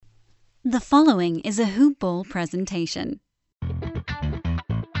The following is a Hoop Ball presentation.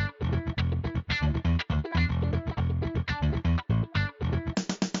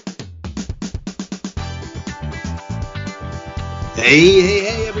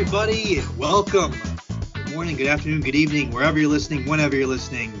 Hey, everybody. Welcome. Good morning, good afternoon, good evening, wherever you're listening, whenever you're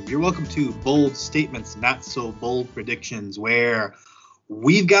listening. You're welcome to Bold Statements, Not So Bold Predictions, where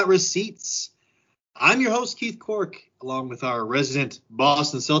we've got receipts. I'm your host, Keith Cork, along with our resident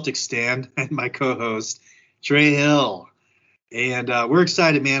Boston Celtics stand and my co-host, Trey Hill. And we're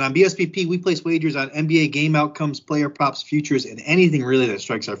excited, man. On BSBP, we place wagers on NBA game outcomes, player props, futures, and anything really that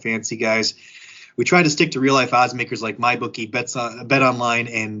strikes our fancy, guys. We try to stick to real-life odds makers like MyBookie,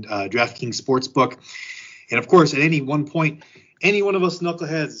 BetOnline, and DraftKings Sportsbook. And, of course, at any one point, any one of us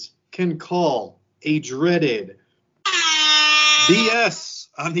knuckleheads can call a dreaded BS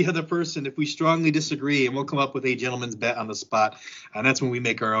on the other person if we strongly disagree, and we'll come up with a gentleman's bet on the spot. And that's when we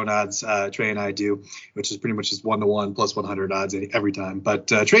make our own odds, Trey and I do, which is pretty much just 1-to-1 plus 100 odds every time. But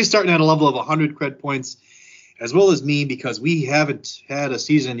Trey's starting at a level of 100 cred points, as well as me, because we haven't had a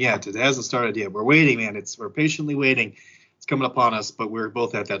season yet. It hasn't started yet. We're waiting, man. We're patiently waiting. It's coming upon us, but we're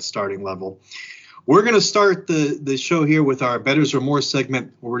both at that starting level. We're going to start the show here with our Betters or More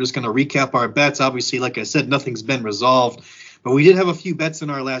segment, where we're just going to recap our bets. Obviously, like I said, nothing's been resolved, but we did have a few bets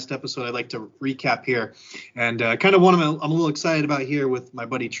in our last episode I'd like to recap here. And kind of one I'm a little excited about here with my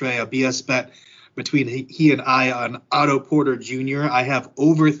buddy Trey, a BS bet between he and I on Otto Porter Jr. I have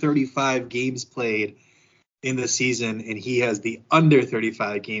over 35 games played in the season, and he has the under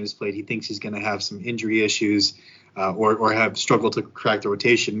 35 games played. He thinks he's going to have some injury issues or have struggled to crack the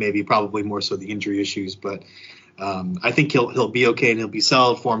rotation, probably more so the injury issues. But I think he'll be okay and he'll be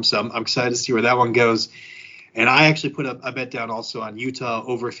solid for him. So I'm excited to see where that one goes. And I actually put a bet down also on Utah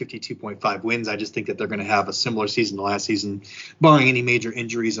over 52.5 wins. I just think that they're going to have a similar season to last season, barring any major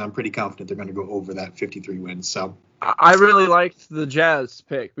injuries. And I'm pretty confident they're going to go over that 53 wins. So I really liked the Jazz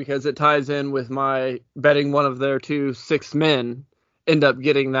pick because it ties in with my betting one of their 2 sixth men end up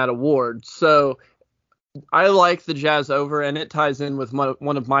getting that award. So I like the Jazz over, and it ties in with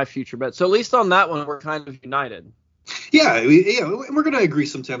one of my future bets. So at least on that one, we're kind of united. Yeah, we're going to agree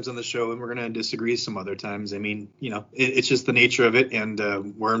sometimes on the show, and we're going to disagree some other times. I mean, it's just the nature of it, and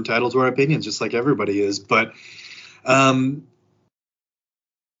we're entitled to our opinions, just like everybody is. But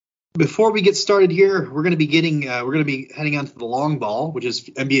before we get started here, we're going to be heading on to the long ball, which is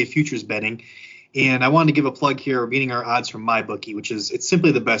NBA futures betting. And I wanted to give a plug here. We're getting our odds from MyBookie, it's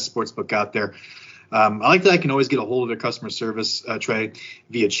simply the best sports book out there. I like that I can always get a hold of their customer service, Trey,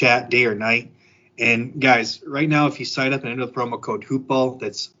 via chat, day or night. And guys, right now, if you sign up and enter the promo code HoopBall,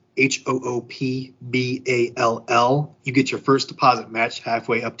 that's HOOPBALL, you get your first deposit match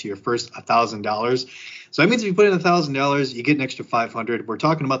halfway up to your first $1,000. So that means if you put in $1,000, you get an extra $500. We're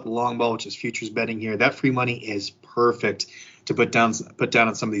talking about the long ball, which is futures betting here. That free money is perfect to put down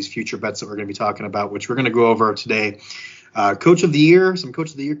on some of these future bets that we're going to be talking about, which we're going to go over today. Coach of the Year, some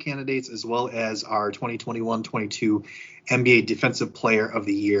Coach of the Year candidates, as well as our 2021-22 NBA Defensive Player of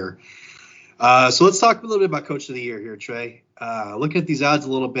the Year. So let's talk a little bit about Coach of the Year here, Trey. Looking at these odds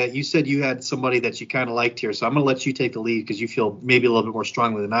a little bit, you said you had somebody that you kind of liked here, so I'm going to let you take the lead because you feel maybe a little bit more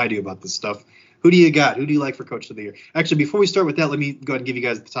strongly than I do about this stuff. Who do you got? Who do you like for Coach of the Year? Actually, before we start with that, let me go ahead and give you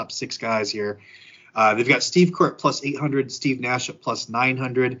guys the top 6 guys here. They've got Steve Kerr at plus 800, Steve Nash at plus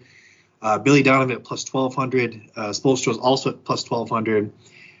 900, Billy Donovan at plus 1,200, Spoelstra's also at plus 1,200,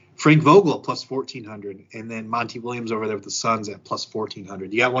 Frank Vogel at plus 1,400, and then Monty Williams over there with the Suns at plus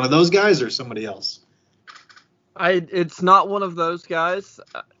 1,400. You got one of those guys or somebody else? It's not one of those guys.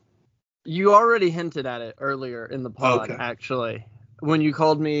 You already hinted at it earlier in the pod, actually, when you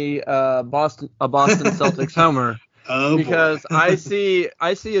called me a Boston Celtics homer. Oh, because boy. I see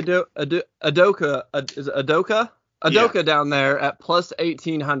Udoka down there at plus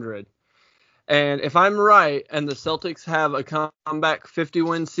 1,800. And if I'm right and the Celtics have a comeback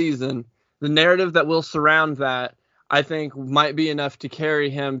 50-win season, the narrative that will surround that, I think, might be enough to carry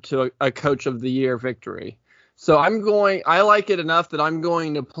him to a Coach of the Year victory. So I like it enough that I'm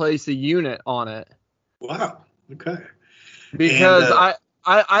going to place a unit on it. Wow. Okay. Because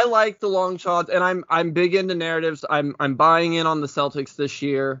I like the long shots, and I'm big into narratives. I'm buying in on the Celtics this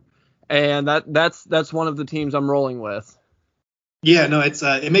year, and that's one of the teams I'm rolling with. Yeah, no,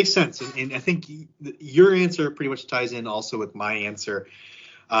 it makes sense, and I think your answer pretty much ties in also with my answer,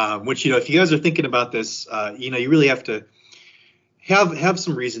 which if you guys are thinking about this, you really have to have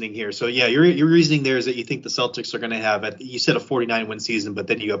some reasoning here. So yeah, your reasoning there is that you think the Celtics are going to have you said a 49-win season, but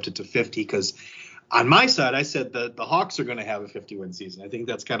then you upped it to 50 because on my side I said the Hawks are going to have a 50-win season. I think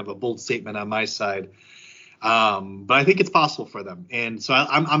that's kind of a bold statement on my side. But I think it's possible for them. And so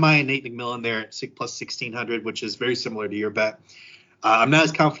I'm eyeing Nate McMillan there at plus 1,600, which is very similar to your bet. I'm not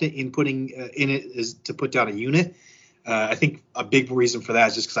as confident in putting in it as to put down a unit. I think a big reason for that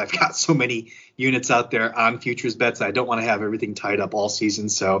is just because I've got so many units out there on futures bets. I don't want to have everything tied up all season.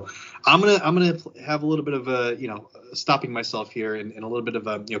 So I'm gonna have a little bit of a, stopping myself here and a little bit of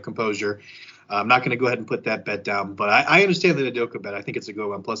a, composure. I'm not going to go ahead and put that bet down, but I understand the Udoka bet. I think it's a good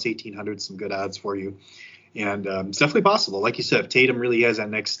one, plus 1,800, some good odds for you. And it's definitely possible. Like you said, if Tatum really has that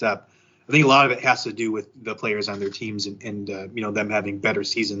next step, I think a lot of it has to do with the players on their teams and them having better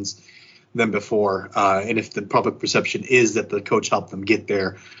seasons than before. And if the public perception is that the coach helped them get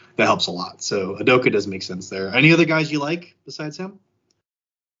there, that helps a lot. So Udoka does make sense there. Any other guys you like besides him?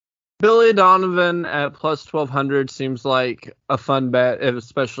 Billy Donovan at plus 1,200 seems like a fun bet,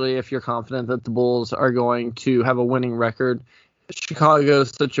 especially if you're confident that the Bulls are going to have a winning record. Chicago is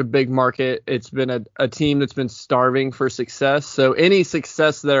such a big market. It's been a team that's been starving for success. So any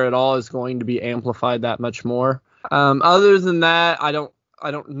success there at all is going to be amplified that much more. Other than that,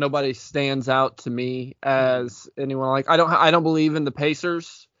 nobody stands out to me as anyone like, I don't believe in the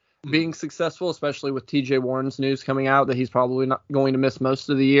Pacers being successful, especially with TJ Warren's news coming out that he's probably not going to miss most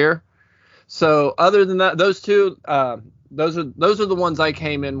of the year. So other than that, those two, those are the ones I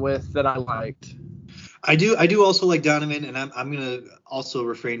came in with that I liked. I do also like Donovan, and I'm going to also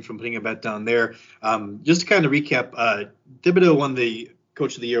refrain from putting a bet down there. Just to kind of recap, Thibodeau won the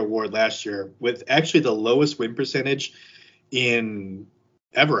Coach of the Year award last year with actually the lowest win percentage in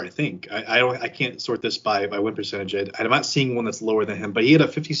ever, I think. I can't sort this by win percentage. I'm not seeing one that's lower than him, but he had a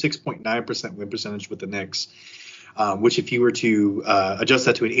 56.9% win percentage with the Knicks, which if you were to adjust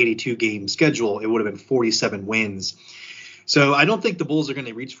that to an 82 game schedule, it would have been 47 wins. So I don't think the Bulls are going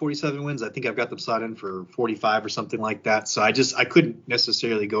to reach 47 wins. I think I've got them slot in for 45 or something like that. So I couldn't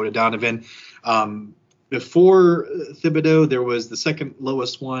necessarily go to Donovan. Before Thibodeau, there was the second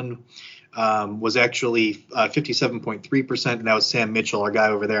lowest one was actually 57.3%, and that was Sam Mitchell, our guy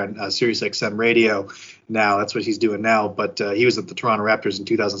over there on Sirius XM radio. Now that's what he's doing now, but he was at the Toronto Raptors in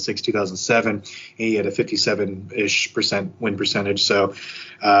 2006, 2007, and he had a 57-ish% win percentage. So,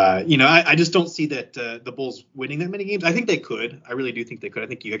 I just don't see that the Bulls winning that many games. I think they could. I really do think they could. I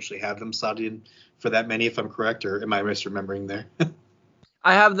think you actually have them slotted in for that many, if I'm correct, or am I misremembering there?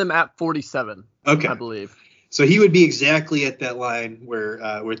 I have them at 47. Okay, I believe. So he would be exactly at that line where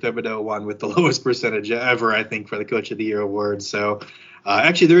Thibodeau won with the lowest percentage ever, I think, for the Coach of the Year award. So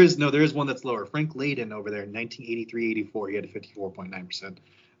actually, there is one that's lower. Frank Layden over there in 1983-84, he had a 54.9%.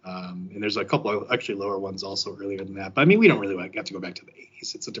 And there's a couple of actually lower ones also earlier than that. But I mean, we don't really have to go back to the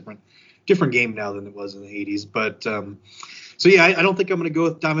 80s. It's a different game now than it was in the 80s. But so yeah, I don't think I'm going to go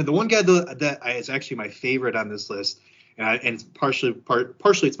with Donovan. The one guy that is actually my favorite on this list, and partially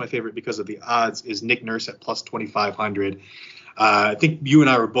it's my favorite because of the odds, is Nick Nurse at plus 2,500. I think you and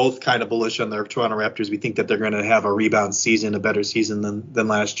I were both kind of bullish on the Toronto Raptors. We think that they're going to have a rebound season, a better season than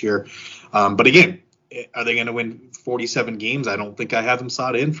last year. But again, are they going to win 47 games? I don't think I have them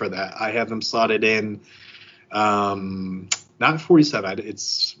slotted in for that. I have them slotted in not 47.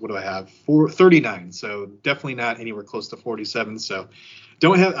 It's, what do I have? 39. So definitely not anywhere close to 47. So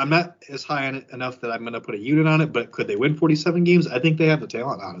I'm not as high on it enough that I'm going to put a unit on it, but could they win 47 games? I think they have the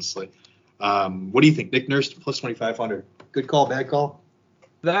talent, honestly. What do you think? Nick Nurse plus 2,500. Good call, bad call?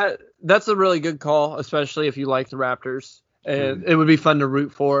 That's a really good call, especially if you like the Raptors. And it would be fun to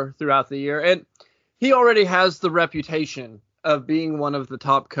root for throughout the year. And he already has the reputation of being one of the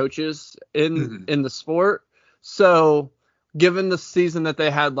top coaches in the sport. So given the season that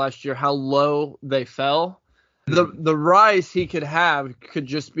they had last year, how low they fell, the rise he could have could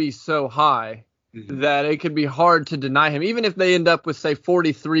just be so high that it could be hard to deny him, even if they end up with, say,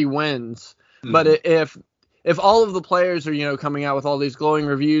 43 wins. But if all of the players are, coming out with all these glowing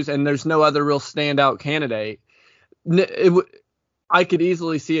reviews and there's no other real standout candidate, I could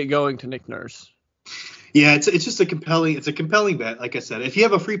easily see it going to Nick Nurse. Yeah, it's just a compelling bet. Like I said, if you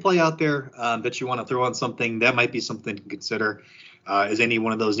have a free play out there that you want to throw on something, that might be something to consider. Is any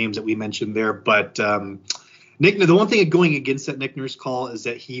one of those names that we mentioned there? But Nick, the one thing going against that Nick Nurse call is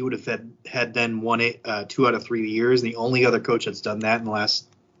that he would have had then won it 2 out of 3 years. And the only other coach that's done that in the last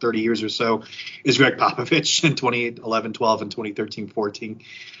 30 years or so is Greg Popovich in 2011-12 and 2013-14.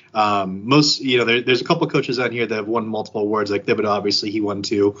 There's a couple of coaches on here that have won multiple awards, like Thibodeau. Obviously, he won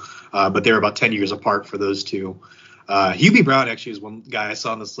 2, but they're about 10 years apart for those two. Hubie Brown actually is one guy I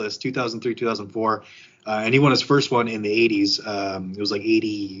saw on this list, 2003, 2004, and he won his first one in the 80s. It was like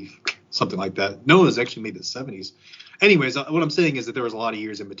 80, something like that. No, it was actually maybe the 70s. Anyways, what I'm saying is that there was a lot of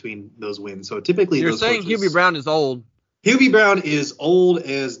years in between those wins. So typically, you're those saying coaches, Hubie Brown is old. Hubie Brown is old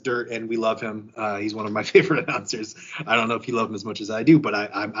as dirt, and we love him. He's one of my favorite announcers. I don't know if you love him as much as I do, but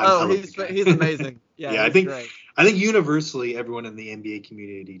I love he's amazing. Yeah, I he's great. I think universally everyone in the NBA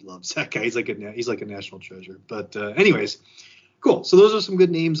community loves that guy. He's like a national treasure. But anyways, cool. So those are some good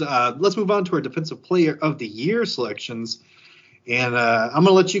names. Let's move on to our Defensive Player of the Year selections. And I'm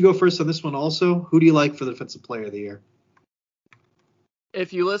gonna let you go first on this one. Also, who do you like for the Defensive Player of the Year?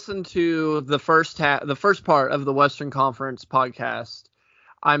 If you listen to the first part of the Western Conference podcast,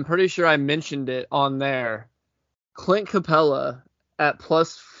 I'm pretty sure I mentioned it on there. Clint Capella at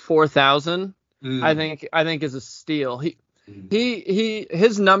plus 4,000, I think is a steal.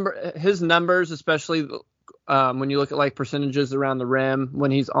 His numbers, especially when you look at like percentages around the rim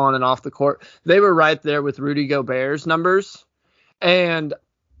when he's on and off the court, they were right there with Rudy Gobert's numbers. And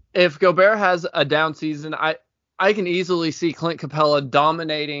if Gobert has a down season, I can easily see Clint Capella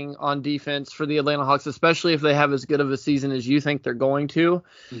dominating on defense for the Atlanta Hawks, especially if they have as good of a season as you think they're going to.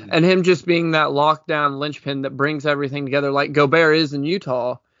 Mm-hmm. And him just being that lockdown linchpin that brings everything together like Gobert is in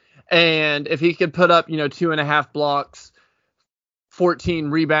Utah. And if he could put up, 2.5 blocks,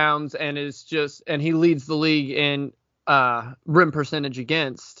 14 rebounds, and he leads the league in rim percentage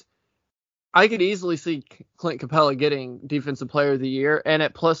against, I could easily see Clint Capella getting Defensive Player of the Year. And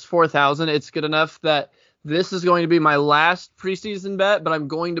at plus 4,000, it's good enough that this is going to be my last preseason bet, but I'm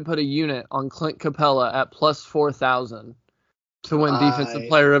going to put a unit on Clint Capella at plus 4,000 to win Defensive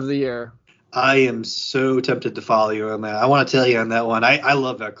Player of the Year. I am so tempted to follow you on that. I want to tell you on that one. I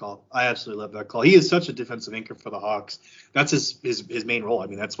love that call. I absolutely love that call. He is such a defensive anchor for the Hawks. That's his main role. I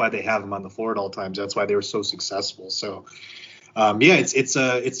mean, that's why they have him on the floor at all times. That's why they were so successful. So,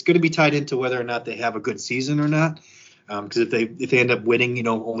 it's going to be tied into whether or not they have a good season or not. Because if they end up winning,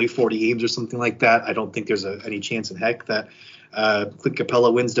 only 40 games or something like that, I don't think there's any chance in heck that Clint Capella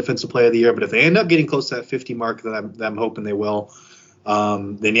wins Defensive Player of the Year. But if they end up getting close to that 50 mark that I'm hoping they will,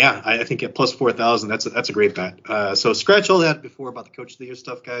 then yeah, I think at plus 4,000, that's a great bet. So scratch all that before about the Coach of the Year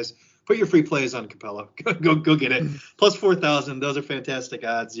stuff, guys. Put your free plays on Capella. go get it. Plus 4,000. Those are fantastic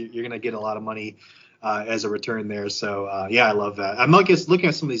odds. You're gonna get a lot of money as a return there. So I love that. I'm looking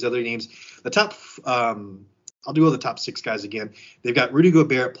at some of these other names. The top. I'll do all the top 6 guys again. They've got Rudy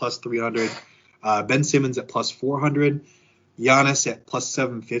Gobert at plus 300, Ben Simmons at plus 400, Giannis at plus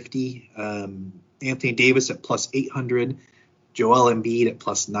 750, Anthony Davis at plus 800, Joel Embiid at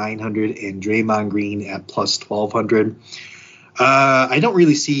plus 900, and Draymond Green at plus 1,200. I don't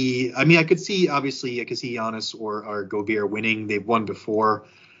really see – I mean, I could see Giannis or Gobert winning. They've won before.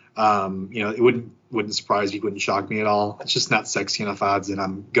 It wouldn't surprise me, wouldn't shock me at all. It's just not sexy enough odds, and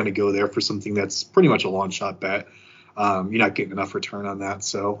I'm going to go there for something that's pretty much a long shot bet. You're not getting enough return on that,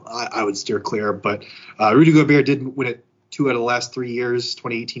 so I would steer clear. But Rudy Gobert did win it 2 out of the last 3 years,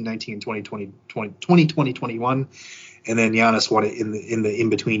 2018-19 and 2020-21, and then Giannis won it in the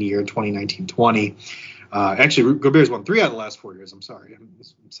in-between year in 2019-20. Actually, Gobert's won 3 out of the last 4 years. I'm sorry. I'm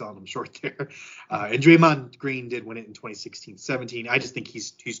selling him short there. And Draymond Green did win it in 2016-17. I just think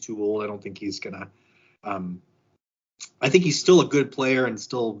he's too old. I don't think he's going to I think he's still a good player and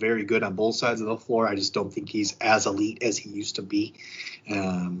still very good on both sides of the floor. I just don't think he's as elite as he used to be.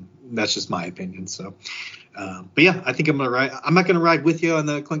 That's just my opinion. So, but yeah, I think I'm going to ride. I'm not going to ride with you on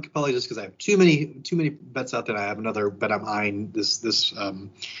the Clint Capella just because I have too many bets out there. I have another bet I'm eyeing this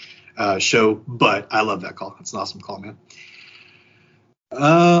show, but I love that call. It's an awesome call, man.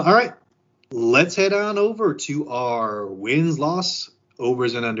 All right, let's head on over to our wins, loss,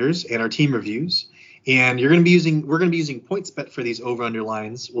 overs, and unders, and our team reviews. And we're going to be using PointsBet for these over/under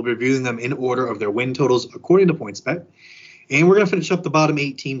lines. We'll be reviewing them in order of their win totals according to PointsBet. And we're going to finish up the bottom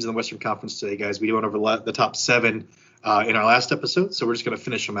 8 teams in the Western Conference today, guys. We went over the top 7 in our last episode, so we're just going to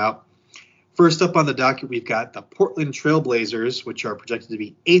finish them out. First up on the docket, we've got the Portland Trail Blazers, which are projected to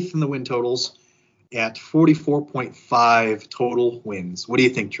be 8th in the win totals at 44.5 total wins. What do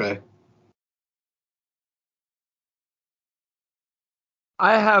you think, Trey?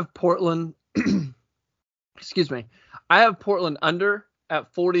 I have Portland. Excuse me. I have Portland under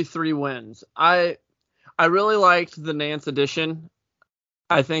at 43 wins. I really liked the Nance addition.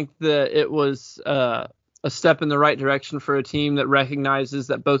 I think that it was a step in the right direction for a team that recognizes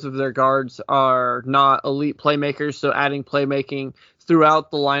that both of their guards are not elite playmakers. So adding playmaking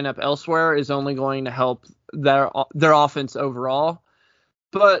throughout the lineup elsewhere is only going to help their offense overall.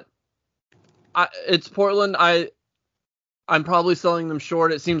 But it's Portland. I'm probably selling them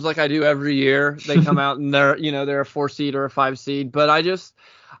short. It seems like I do every year. They come out and they're a 4 seed or a 5 seed. But I just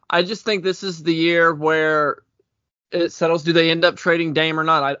think this is the year where it settles. Do they end up trading Dame or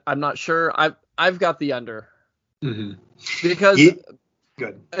not? I'm not sure. I've got the under. Mm-hmm. Because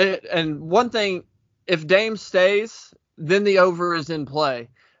good. And one thing, if Dame stays, then the over is in play.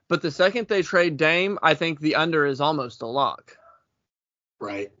 But the second they trade Dame, I think the under is almost a lock.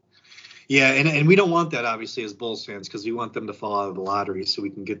 Right. Yeah, and we don't want that, obviously, as Bulls fans, because we want them to fall out of the lottery so we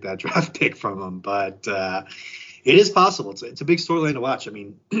can get that draft pick from them. But it is possible. It's a big storyline to watch. I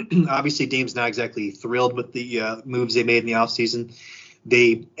mean, obviously, Dame's not exactly thrilled with the moves they made in the offseason.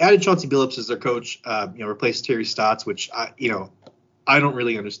 They added Chauncey Billups as their coach, replaced Terry Stotts, which, I don't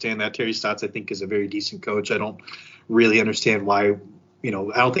really understand that. Terry Stotts, I think, is a very decent coach. I don't really understand why, I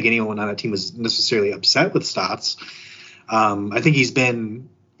don't think anyone on that team was necessarily upset with Stotts. I think he's been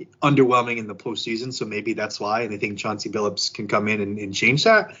underwhelming in the postseason, so maybe that's why. And I think Chauncey Billups can come in and change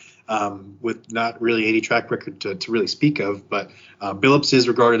that with not really any track record to really speak of. But Billups is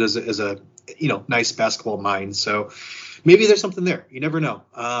regarded as a nice basketball mind. So maybe there's something there. You never know.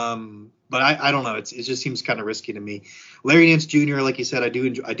 But I don't know. It just seems kind of risky to me. Larry Nance Jr., like you said, I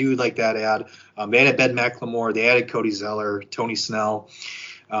do like that ad. They added Ben McLemore. They added Cody Zeller, Tony Snell.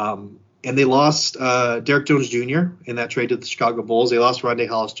 And they lost Derek Jones Jr. in that trade to the Chicago Bulls. They lost Rondae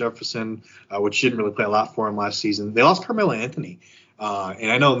Hollis-Jefferson, which didn't really play a lot for him last season. They lost Carmelo Anthony.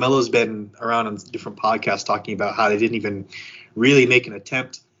 And I know Melo's been around on different podcasts talking about how they didn't even really make an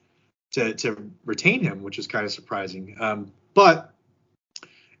attempt to retain him, which is kind of surprising. But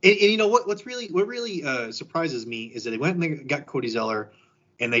what really surprises me is that they went and they got Cody Zeller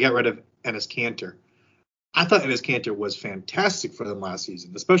and they got rid of Enes Kanter. I thought Enes Kanter was fantastic for them last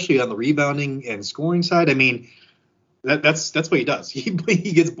season, especially on the rebounding and scoring side. I mean, that's what he does. He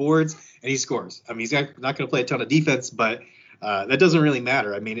gets boards and he scores. I mean, he's not going to play a ton of defense, but that doesn't really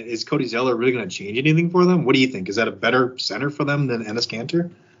matter. I mean, is Cody Zeller really going to change anything for them? What do you think? Is that a better center for them than Enes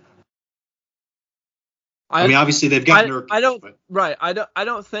Kanter? I mean, obviously they've got Nurkic. I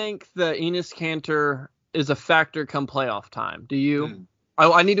don't think the Enes Kanter is a factor come playoff time. Do you?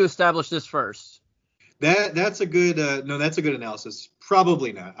 I need to establish this first. That's a good that's a good analysis.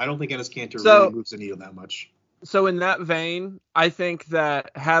 Probably not. I don't think Enes Kanter really moves the needle that much. So in that vein, I think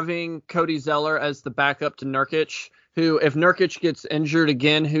that having Cody Zeller as the backup to Nurkic, who if Nurkic gets injured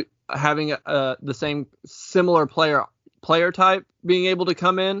again, having the same similar player type being able to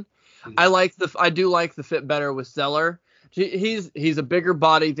come in, I do like the fit better with Zeller. He's a bigger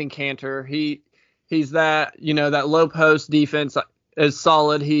body than Kanter. He's that that low post defense is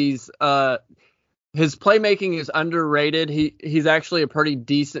solid. His playmaking is underrated. He's actually a pretty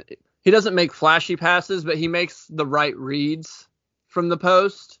decent. He doesn't make flashy passes, but he makes the right reads from the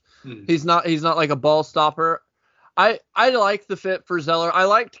post. He's not like a ball stopper. I like the fit for Zeller. I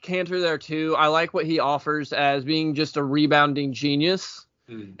liked Kanter there too. I like what he offers as being just a rebounding genius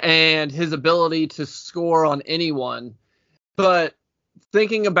and his ability to score on anyone. But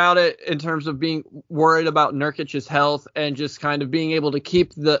thinking about it in terms of being worried about Nurkic's health and just kind of being able to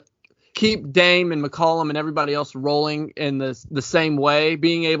keep Dame and McCollum and everybody else rolling in the same way,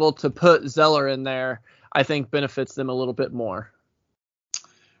 being able to put Zeller in there, I think benefits them a little bit more.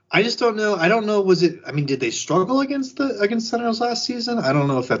 I just don't know. I don't know. Did they struggle against centers last season? I don't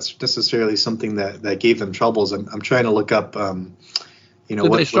know if that's necessarily something that gave them troubles. I'm trying to look up,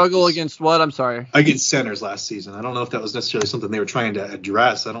 Did they struggle against what? I'm sorry. Against centers last season. I don't know if that was necessarily something they were trying to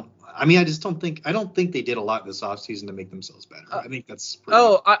address. I don't think they did a lot this offseason to make themselves better. I think that's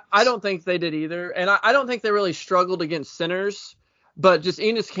I don't think they did either. And I don't think they really struggled against centers, but just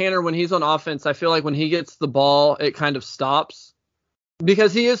Enes Kanter, when he's on offense, I feel like when he gets the ball, it kind of stops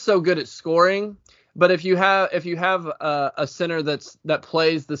because he is so good at scoring. But if you have a center that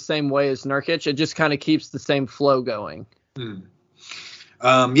plays the same way as Nurkic, it just kind of keeps the same flow going.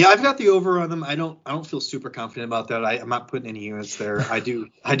 I've got the over on them. I don't feel super confident about that. I'm not putting any units there. I do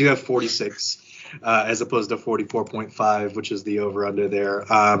have 46 as opposed to 44.5, which is the over under there.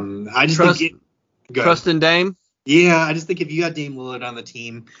 I just trust in Dame. Yeah, I just think if you got Dame Lillard on the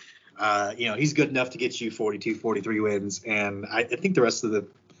team, he's good enough to get you 42, 43 wins, and I think the rest of the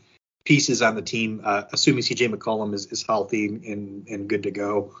pieces on the team, assuming CJ McCollum is healthy and good to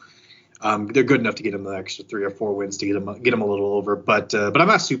go. They're good enough to get him the extra 3 or 4 wins to get him a little over, but I'm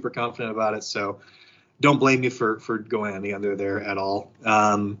not super confident about it. So don't blame me for going on the under there at all.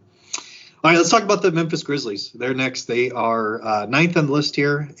 All right, let's talk about the Memphis Grizzlies. They're next. They are 9th on the list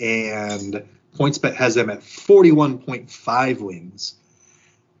here, and PointsBet has them at 41.5 wins.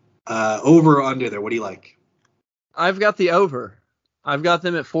 Over or under there? What do you like? I've got the over. I've got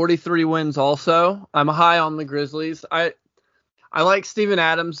them at 43 wins also. I'm high on the Grizzlies. I like Steven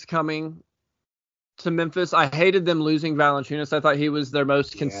Adams coming to Memphis. I hated them losing Valanciunas. I thought he was their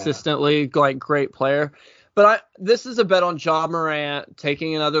most consistently great player. But this is a bet on Ja Morant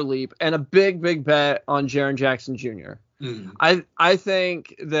taking another leap and a big bet on Jaren Jackson Jr. I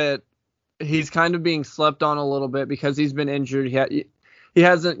think that he's kind of being slept on a little bit because he's been injured. He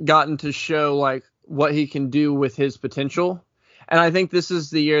hasn't gotten to show like what he can do with his potential. And I think this is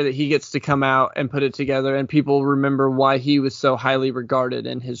the year that he gets to come out and put it together, and people remember why he was so highly regarded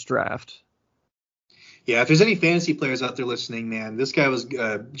in his draft. Yeah, if there's any fantasy players out there listening, man, this guy was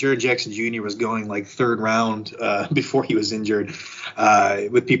Jaren Jackson Jr. was going like third round before he was injured,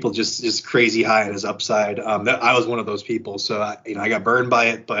 with people just crazy high on his upside. I was one of those people, so I got burned by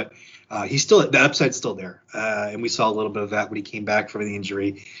it, but the upside's still there, and we saw a little bit of that when he came back from the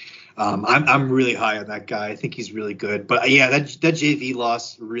injury. I'm really high on that guy. I think he's really good, but yeah, that JV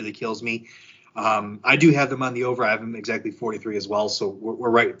loss really kills me. I do have them on the over. I have them exactly 43 as well. So we're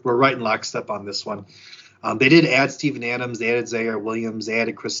right in lockstep on this one. They did add Steven Adams. They added Zaire Williams. They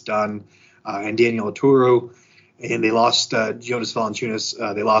added Chris Dunn and Daniel Oturu. And they lost Jonas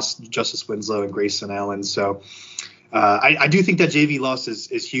Valanciunas. They lost Justice Winslow and Grayson Allen. So I do think that JV loss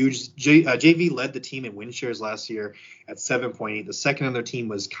is huge. JV led the team in win shares last year at 7.8. The second on their team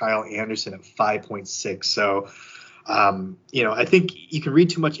was Kyle Anderson at 5.6. So I think you can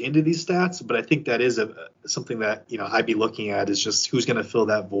read too much into these stats, but I think that is something that, I'd be looking at is just who's going to fill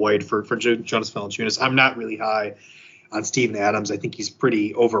that void for Jonas Valanciunas. I'm not really high on Steven Adams. I think he's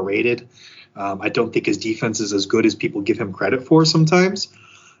pretty overrated. I don't think his defense is as good as people give him credit for sometimes.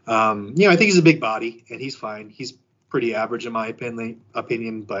 I think he's a big body and he's fine. He's pretty average in my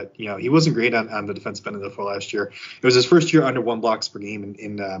opinion, but he wasn't great on the defensive end of the floor last year. It was his first year under 1 block per game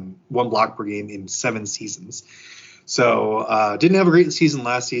in 1 block per game in 7 seasons. So didn't have a great season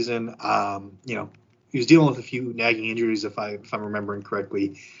last season. He was dealing with a few nagging injuries if I'm remembering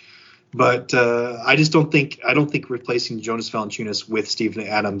correctly. But I don't think replacing Jonas Valanciunas with Steven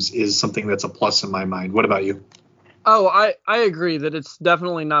Adams is something that's a plus in my mind. What about you? Oh, I agree that it's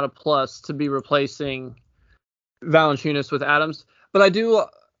definitely not a plus to be replacing Valanciunas with Adams. But I do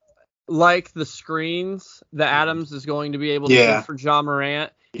like the screens that Adams is going to be able to do for Ja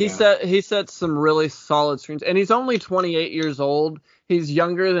Morant. He sets some really solid screens, and he's only 28 years old. He's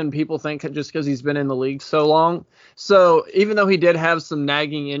younger than people think just because he's been in the league so long. So even though he did have some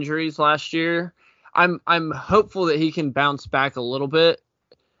nagging injuries last year, I'm hopeful that he can bounce back a little bit.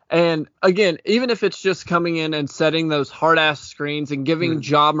 And again, even if it's just coming in and setting those hard ass screens and giving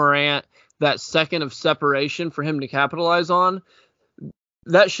Ja Morant that second of separation for him to capitalize on,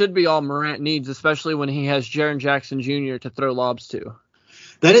 that should be all Morant needs, especially when he has Jaren Jackson Jr. to throw lobs to.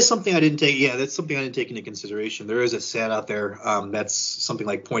 That is something I didn't take. Yeah, that's something I didn't take into consideration. There is a stat out there that's something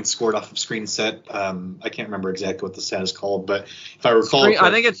like points scored off of screen set. I can't remember exactly what the stat is called, but if I recall,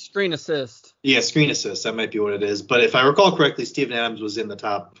 I think it's screen assist. Yeah, screen assist. That might be what it is. But if I recall correctly, Steven Adams was in the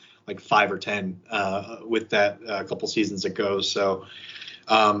top like 5 or 10 with that a couple seasons ago. So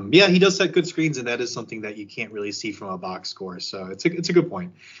he does set good screens, and that is something that you can't really see from a box score. So it's a good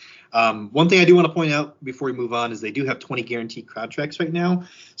point. One thing I do want to point out before we move on is they do have 20 guaranteed contracts right now.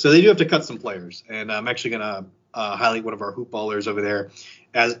 So they do have to cut some players. And I'm actually going to highlight one of our hoop ballers over there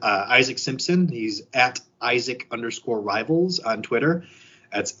as Isaac Simpson. He's at Isaac_rivals on Twitter.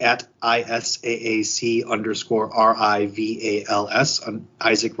 That's at ISAAC_RIVALS on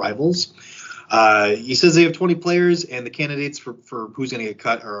Isaac Rivals. He says they have 20 players, and the candidates for who's going to get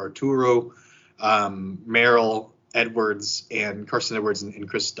cut are Arturo, Merrill, Edwards, and Carson Edwards and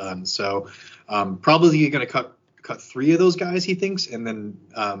Chris Dunn. So probably you're going to cut 3 of those guys, he thinks, and then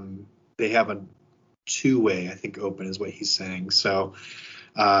they have a 2-way, I think, open is what he's saying. So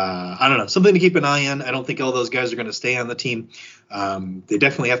I don't know, something to keep an eye on. I don't think all those guys are going to stay on the team. They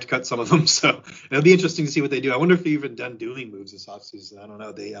definitely have to cut some of them, so it'll be interesting to see what they do. I wonder if they've even done doing moves this offseason. I don't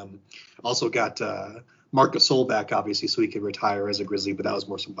know. They also got Marc Gasol back, obviously, so he could retire as a Grizzly, but that was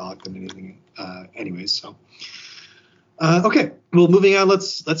more symbolic than anything anyways. So okay, well, moving on,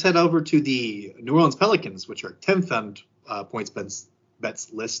 let's head over to the New Orleans Pelicans, which are 10th on points bets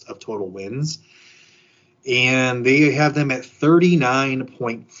list of total wins. And they have them at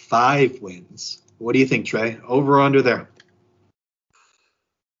 39.5 wins. What do you think, Trey? Over or under there?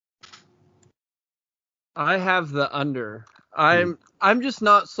 I have the under. I'm just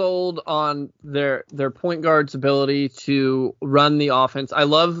not sold on their point guard's ability to run the offense. I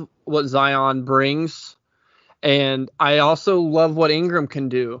love what Zion brings, and I also love what Ingram can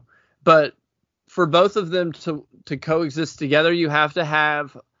do. But for both of them to coexist together, you have to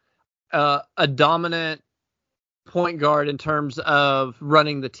have a dominant point guard in terms of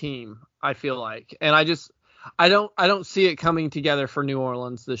running the team, I feel like. And I don't see it coming together for New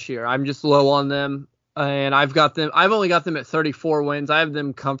Orleans this year. I'm just low on them, and I've only got them at 34 wins. I have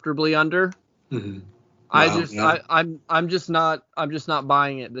them comfortably under. Mm-hmm. Wow, I'm just not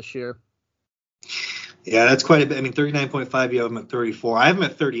buying it this year. Yeah, that's quite a bit. I mean, 39.5, you have him at 34. I have him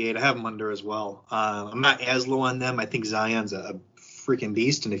at 38. I have him under as well. I'm not as low on them. I think Zion's a freaking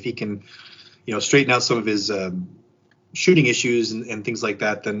beast, and if he can, straighten out some of his shooting issues and things like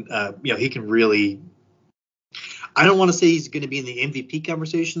that, then he can really. I don't want to say he's going to be in the MVP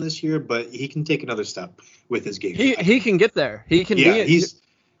conversation this year, but he can take another step with his game. He can get there. He can. Yeah,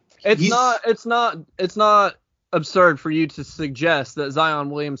 It's not absurd for you to suggest that Zion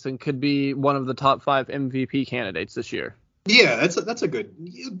Williamson could be one of the top 5 MVP candidates this year. Yeah, that's a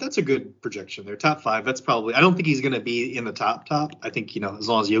good projection there. Top 5. That's probably. I don't think he's going to be in the top. I think as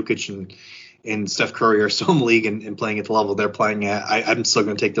long as Jokic and Steph Curry are still in the league and playing at the level they're playing at, I'm still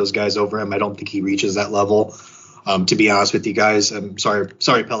going to take those guys over him. I don't think he reaches that level. To be honest with you guys, I'm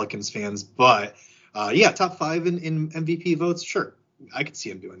sorry Pelicans fans, but top 5 in MVP votes, sure, I could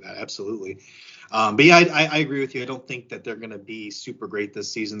see him doing that, absolutely. But yeah, I agree with you. I don't think that they're going to be super great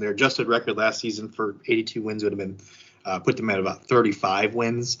this season. Their adjusted record last season for 82 wins would have been put them at about 35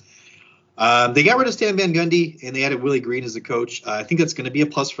 wins. They got rid of Stan Van Gundy and they added Willie Green as the coach. I think that's going to be a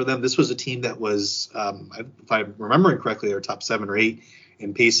plus for them. This was a team that was, if I'm remembering correctly, they were top 7 or 8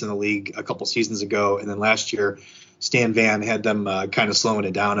 in pace in the league a couple seasons ago. And then last year, Stan Van had them kind of slowing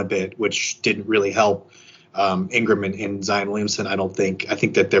it down a bit, which didn't really help Ingram and Zion Williamson. I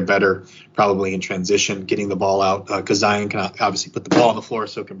think that they're better probably in transition, getting the ball out because Zion can obviously put the ball on the floor,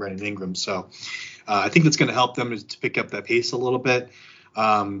 so can Brandon Ingram. So I think that's going to help them to pick up that pace a little bit.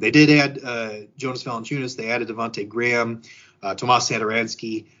 They did add Jonas Valanciunas. They added Devontae Graham, Tomas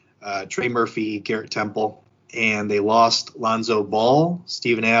Satoransky, Trey Murphy, Garrett Temple. And they lost Lonzo Ball,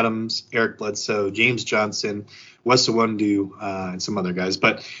 Steven Adams, Eric Bledsoe, James Johnson, Wes Iwundu, and some other guys.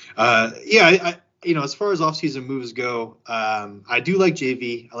 But as far as offseason moves go, I do like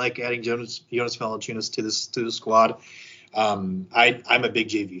JV. I like adding Jonas Valanciunas to the squad. I'm a big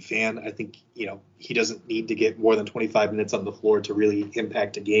JV fan. I think he doesn't need to get more than 25 minutes on the floor to really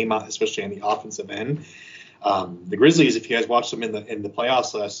impact a game, especially on the offensive end. The Grizzlies, if you guys watched them in the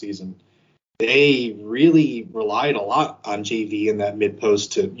playoffs last season, they really relied a lot on JV in that mid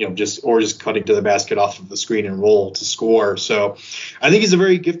post to, just cutting to the basket off of the screen and roll to score. So I think he's a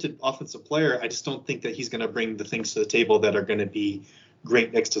very gifted offensive player. I just don't think that he's going to bring the things to the table that are going to be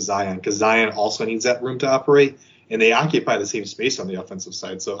great next to Zion, because Zion also needs that room to operate, and they occupy the same space on the offensive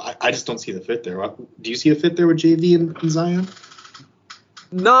side. So I just don't see the fit there. Do you see a fit there with JV and Zion?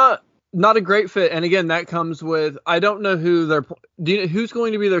 Not a great fit, and again, that comes with I don't know who's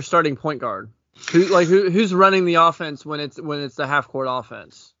going to be their starting point guard. Who's running the offense when it's the half court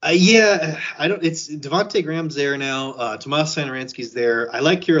offense? I don't. It's Devontae Graham's there now. Tomas Satoransky's there. I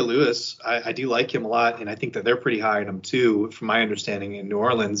like Kira Lewis. I do like him a lot, and I think that they're pretty high on him too, from my understanding in New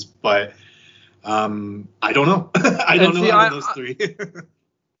Orleans. But I don't know. I don't know out of those three.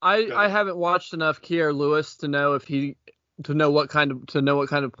 I haven't watched enough Kira Lewis to know what kind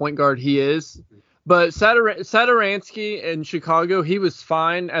of point guard he is. But Satoransky in Chicago, he was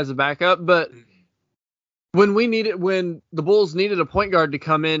fine as a backup. But when the Bulls needed a point guard to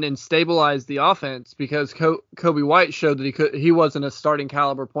come in and stabilize the offense, because Kobe White showed that he wasn't a starting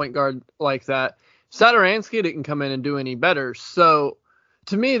caliber point guard like that, Satoransky didn't come in and do any better. So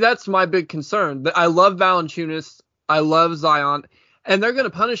to me, that's my big concern. I love Valanciunas, I love Zion, and they're going to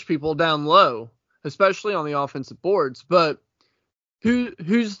punish people down low, especially on the offensive boards. But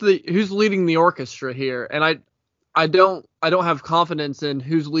who's leading the orchestra here? And I don't have confidence in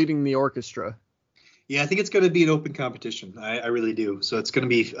who's leading the orchestra. Yeah, I think it's going to be an open competition. I really do. So it's going to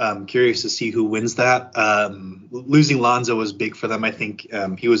be curious to see who wins that. Losing Lonzo was big for them. I think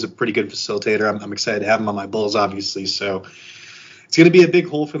he was a pretty good facilitator. I'm excited to have him on my Bulls, obviously. So it's going to be a big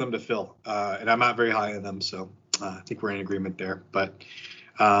hole for them to fill. And I'm not very high on them. So I think we're in agreement there. But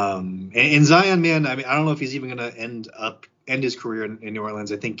and Zion, man, I mean, I don't know if he's even going to end his career in New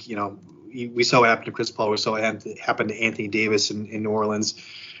Orleans. I think, we saw what happened to Chris Paul. We saw what happened to Anthony Davis in New Orleans.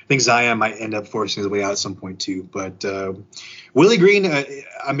 I think Zion might end up forcing his way out at some point too. But Willie Green,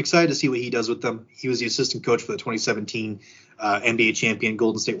 I'm excited to see what he does with them. He was the assistant coach for the 2017 NBA champion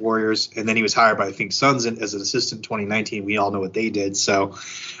Golden State Warriors, and then he was hired by, I think, Suns as an assistant in 2019. We all know what they did. So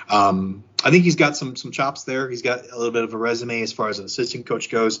I think he's got some chops there. He's got a little bit of a resume as far as an assistant coach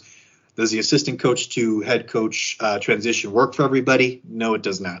goes. Does the assistant coach to head coach transition work for everybody? No, it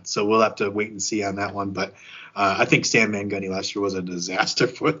does not. So we'll have to wait and see on that one. But I think Stan Van Gundy last year was a disaster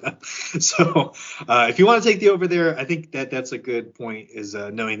for them. So if you want to take the over there, I think that's a good point, is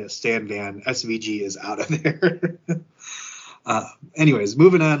knowing that Stan Van SVG is out of there. Anyways,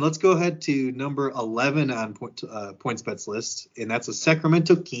 moving on. Let's go ahead to number 11 on PointsBet's list, and that's the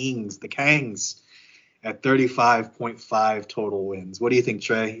Sacramento Kings, the Kangs. at 35.5 total wins. What do you think,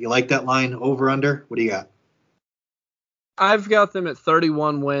 Trey? You like that line over under? What do you got? I've got them at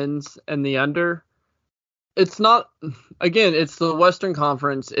 31 wins and the under. It's not, again, it's the Western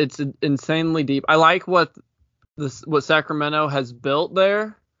Conference. It's insanely deep. I like what Sacramento has built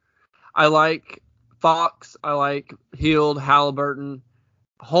there. I like Fox. I like Hield, Halliburton.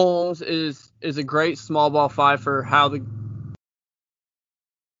 Holmes is a great small ball five for how the.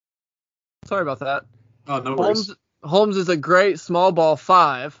 Sorry about that. Oh, no worries. Holmes is a great small ball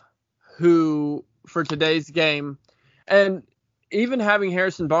five who, for today's game, and even having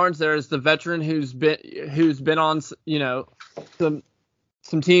Harrison Barnes there as the veteran who's been on, you know,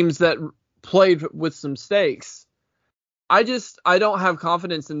 some teams that played with some stakes. I don't have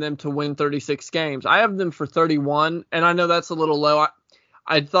confidence in them to win 36 games. I have them for 31, and I know that's a little low.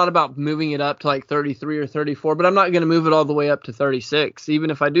 I thought about moving it up to like 33 or 34, but I'm not going to move it all the way up to 36, even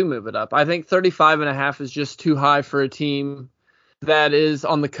if I do move it up. I think 35.5 is just too high for a team that is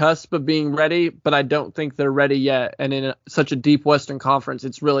on the cusp of being ready, but I don't think they're ready yet. And in such a deep Western Conference,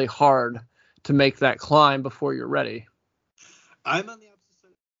 it's really hard to make that climb before you're ready. I'm on the opposite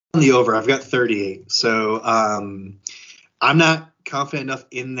side. On the over, I've got 38. So I'm not confident enough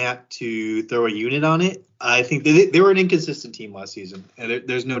in that to throw a unit on it. I think they were an inconsistent team last season, and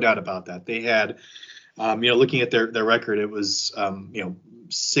there's no doubt about that. They had, looking at their record, it was,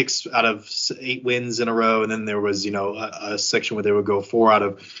 6 out of 8 wins in a row, and then there was, a section where they would go 4 out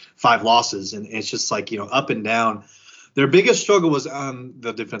of 5 losses, and it's just like, up and down. Their biggest struggle was on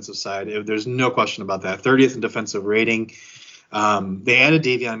the defensive side. There's no question about that. 30th in defensive rating. They added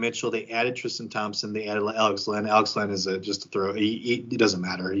Davion Mitchell. They added Tristan Thompson. They added Alex Len. Alex Len is just a throw. It doesn't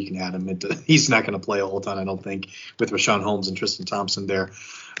matter. You can add him into. He's not going to play a whole ton, I don't think, with Rashawn Holmes and Tristan Thompson there.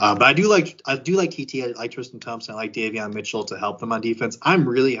 But I do like TT. I like Tristan Thompson. I like Davion Mitchell to help them on defense. I'm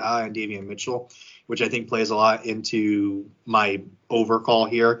really high on Davion Mitchell, which I think plays a lot into my overcall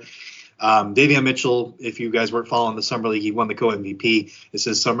here. Davion Mitchell, if you guys weren't following the Summer League, he won the co-MVP. This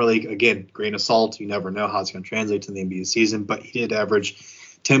is Summer League. Again, grain of salt. You never know how it's going to translate to the NBA season, but he did average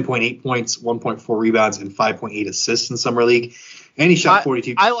 10.8 points, 1.4 rebounds, and 5.8 assists in Summer League. And he shot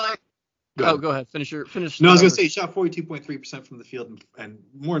 42. Go ahead. Finish. No, I was going to say he shot 42.3% from the field, and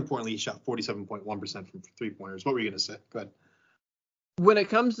more importantly, he shot 47.1% from three-pointers. What were you going to say? Go ahead. When it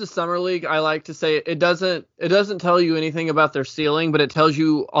comes to Summer League, I like to say it doesn't tell you anything about their ceiling, but it tells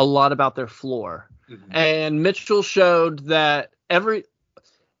you a lot about their floor. Mm-hmm. And Mitchell showed that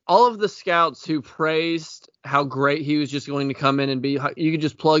all of the scouts who praised how great he was just going to come in and be, you could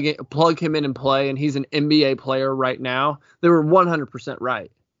just plug him in and play, and he's an NBA player right now. They were 100%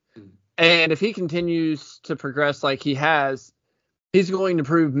 right. Mm-hmm. And if he continues to progress like he has, he's going to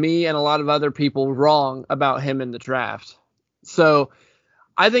prove me and a lot of other people wrong about him in the draft. So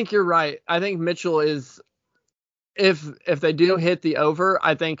I think you're right. I think Mitchell is, if they do hit the over,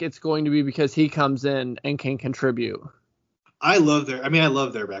 I think it's going to be because he comes in and can contribute. I love their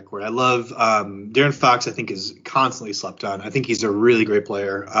backcourt. I love De'Aaron Fox. I think is constantly slept on. I think he's a really great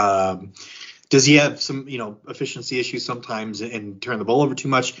player. Does he have some, efficiency issues sometimes and turn the ball over too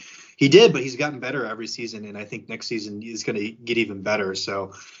much? He did, but he's gotten better every season, and I think next season he's going to get even better.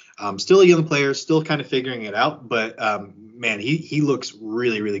 So still a young player, still kind of figuring it out, but man, he looks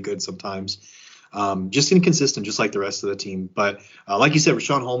really, really good sometimes. Just inconsistent, just like the rest of the team. But like you said,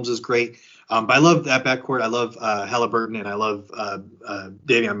 Rashawn Holmes is great. But I love that backcourt. I love Halliburton, and I love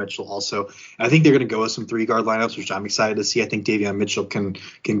Davion Mitchell also. And I think they're going to go with some 3-guard lineups, which I'm excited to see. I think Davion Mitchell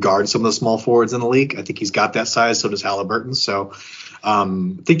can guard some of the small forwards in the league. I think he's got that size. So does Halliburton. So I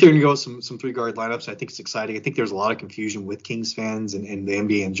think they're going to go with some 3-guard lineups. I think it's exciting. I think there's a lot of confusion with Kings fans and the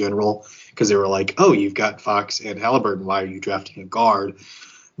NBA in general, because they were like, oh, you've got Fox and Halliburton. Why are you drafting a guard?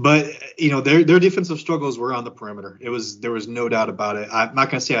 But, their defensive struggles were on the perimeter. There was no doubt about it. I'm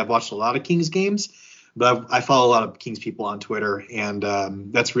not going to say I've watched a lot of Kings games, but I follow a lot of Kings people on Twitter, and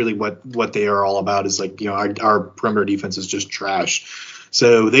that's really what they are all about is like, our perimeter defense is just trash.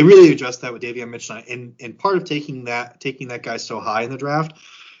 So they really addressed that with Davion Mitchell. And part of taking that guy so high in the draft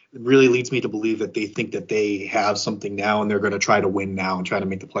really leads me to believe that they think that they have something now and they're going to try to win now and try to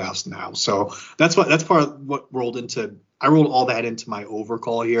make the playoffs now. So that's part of what I rolled all that into my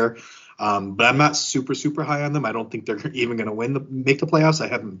overcall here. But I'm not super, super high on them. I don't think they're even going to make the playoffs. I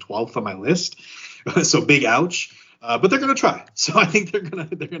have them 12th on my list. So big ouch. But they're going to try. So I think they're going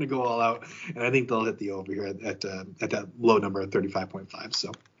to go all out. And I think they'll hit the over here at that low number of 35.5.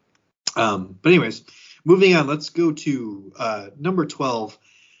 So, but anyways, moving on, let's go to number 12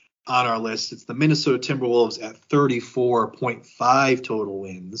 on our list. It's the Minnesota Timberwolves at 34.5 total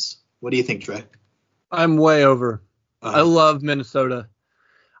wins. What do you think, Trey? I'm way over. I love Minnesota.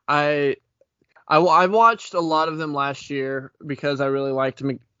 I I watched a lot of them last year because I really liked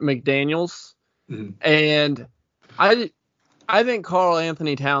McDaniels, and I think Karl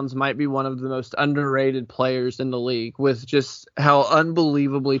Anthony Towns might be one of the most underrated players in the league with just how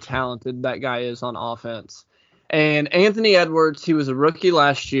unbelievably talented that guy is on offense. And Anthony Edwards, he was a rookie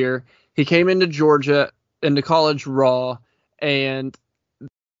last year. He came into Georgia, into college raw, and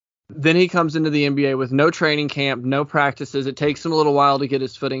then he comes into the NBA with no training camp, no practices. It takes him a little while to get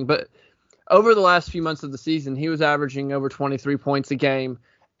his footing. But over the last few months of the season, he was averaging over 23 points a game,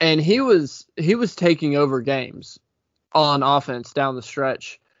 and he was taking over games on offense down the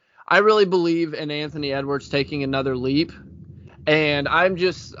stretch. I really believe in Anthony Edwards taking another leap, and I'm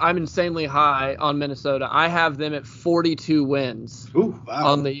insanely high on Minnesota. I have them at 42 wins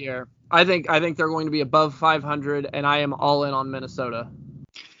on the year. I think they're going to be above 500, and I am all in on Minnesota.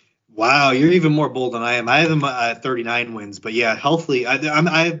 Wow, you're even more bold than I am. I have them at 39 wins, but yeah, healthily,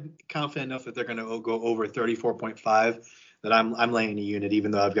 I'm confident enough that they're going to go over 34.5. That I'm laying a unit, even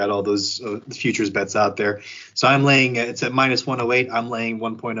though I've got all those futures bets out there. So I'm laying it's at minus 108. I'm laying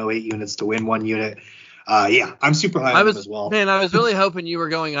 1.08 units to win 1 unit. Yeah, I'm super high on them as well. Man, I was really hoping you were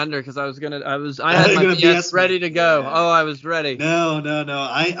going under because I had my BS ready to go. Yeah. Oh, I was ready. No.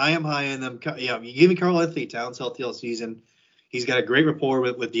 I am high on them. Yeah, you give me Karl Anthony Towns healthy all season. He's got a great rapport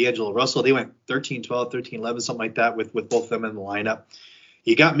with D'Angelo Russell. They went 13-12, 13-11, something like that with both of them in the lineup.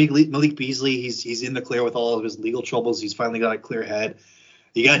 You got Malik Beasley. He's in the clear with all of his legal troubles. He's finally got a clear head.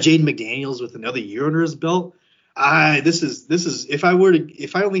 You got Jaden McDaniels with another year under his belt. This is if I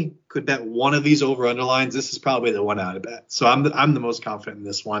only could bet one of these over underlines, this is probably the one out of bet. So I'm the most confident in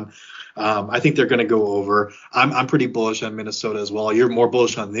this one. I think they're going to go over. I'm pretty bullish on Minnesota as well. You're more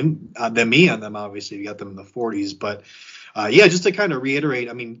bullish on them than me on them. Obviously, you got them in the 40s, but yeah, just to kind of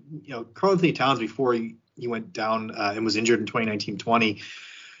reiterate. I mean, Karl Anthony Towns before he went down and was injured in 2019-20.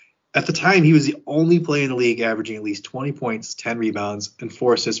 At the time, he was the only player in the league averaging at least 20 points, 10 rebounds, and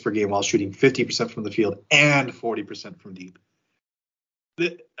 4 assists per game while shooting 50% from the field and 40% from deep.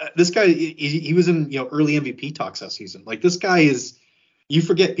 This guy, he was in early MVP talks that season. Like, this guy is,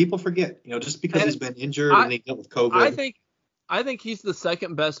 people forget, just because he's been injured and he dealt with COVID. I think he's the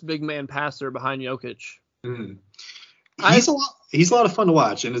second best big man passer behind Jokic. Mm-hmm. He's a lot of fun to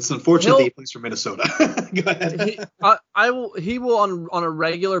watch, and it's unfortunate that he plays for Minnesota. Go ahead. He will on a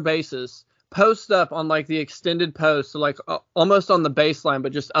regular basis post up on like the extended post, so like almost on the baseline,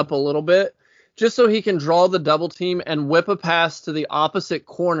 but just up a little bit, just so he can draw the double team and whip a pass to the opposite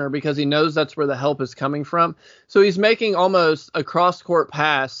corner because he knows that's where the help is coming from. So he's making almost a cross court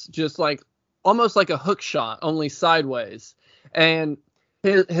pass, just like almost like a hook shot, only sideways. And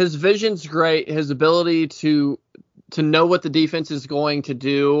his vision's great. His ability to know what the defense is going to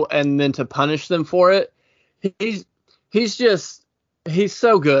do and then to punish them for it. He's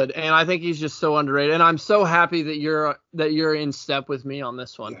so good, and I think he's just so underrated. And I'm so happy that you're in step with me on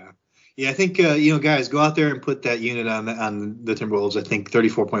this one. Yeah, I think guys, go out there and put that unit on the Timberwolves. I think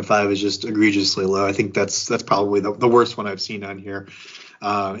 34.5 is just egregiously low. I think that's probably the worst one I've seen on here,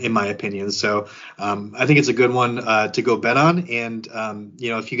 in my opinion. So I think it's a good one to go bet on. And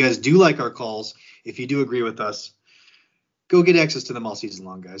if you guys do like our calls, if you do agree with us, go get access to them all season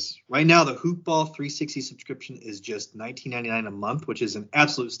long, guys. Right now, the Hoopball 360 subscription is just $19.99 a month, which is an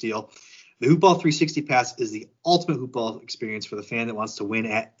absolute steal. The Hoopball 360 Pass is the ultimate Hoopball experience for the fan that wants to win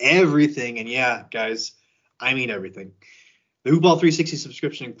at everything. And yeah, guys, I mean everything. The Hoopball 360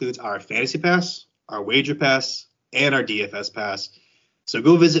 subscription includes our Fantasy Pass, our Wager Pass, and our DFS Pass. So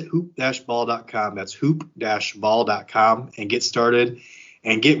go visit hoop-ball.com. That's hoop-ball.com and get started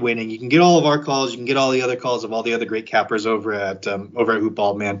and get winning. You can get all of our calls. You can get all the other calls of all the other great cappers over at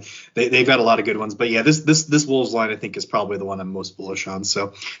Hoopball, man. They've got a lot of good ones. But yeah, this Wolves line I think is probably the one I'm most bullish on.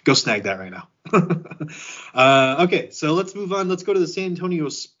 So go snag that right now. Okay, so let's move on. Let's go to the San Antonio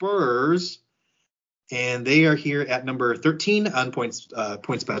Spurs. And they are here at number 13 on points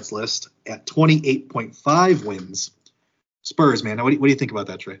bets list at 28.5 wins. Spurs, man. What do you think about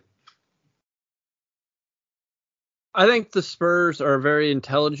that, Trey? I think the Spurs are a very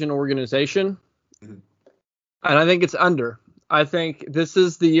intelligent organization, and I think it's under. I think this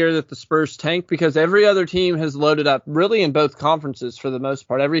is the year that the Spurs tank because every other team has loaded up really in both conferences for the most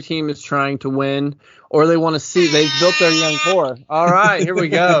part. Every team is trying to win or they want to see. They've built their young core. All right, here we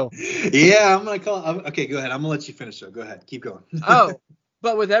go. Yeah, I'm going to call. Okay, go ahead. I'm going to let you finish, though. Go ahead. Keep going.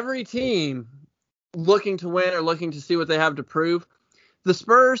 But with every team looking to win or looking to see what they have to prove, the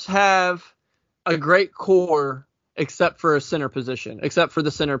Spurs have a great core except for the center position.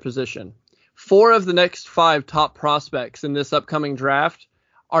 4 of the next 5 top prospects in this upcoming draft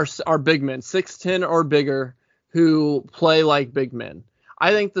are big men, 6'10" or bigger, who play like big men.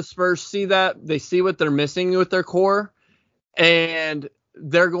 I think the Spurs see that. They see what they're missing with their core, and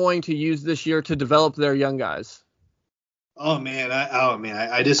they're going to use this year to develop their young guys. Oh man,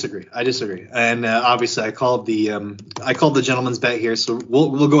 I disagree. And obviously, I called the gentleman's bet here, so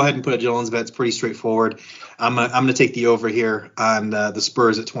we'll go ahead and put a gentleman's bet. It's pretty straightforward. I'm gonna take the over here on the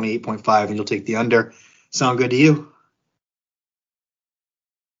Spurs at 28.5, and you'll take the under. Sound good to you?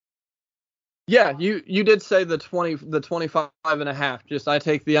 Yeah, you did say the 25.5. Just I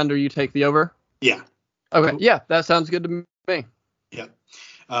take the under, you take the over. Yeah. Okay. Yeah, that sounds good to me. Yeah.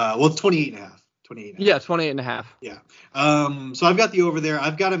 Well, it's 28.5. 28.5. Yeah, 28.5. Yeah. So I've got the over there.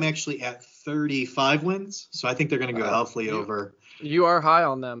 I've got them actually at 35 wins. So I think they're going to go healthily over. You are high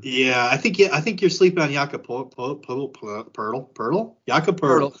on them. Yeah, I think you're sleeping on Jakob Poeltl. Jakob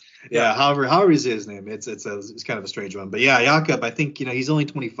Poeltl. Yeah. However is his name. It's kind of a strange one. But yeah, Jakob. I think he's only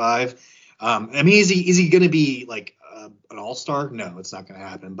 25. I mean, is he going to be like an all-star? No, it's not going to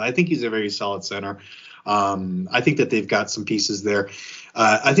happen. But I think he's a very solid center. I think that they've got some pieces there.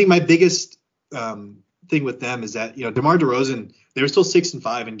 I think my biggest thing with them is that DeMar DeRozan, they were still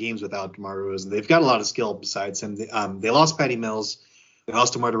 6-5 in games without DeMar DeRozan. They've got a lot of skill besides him. They lost Patty Mills, they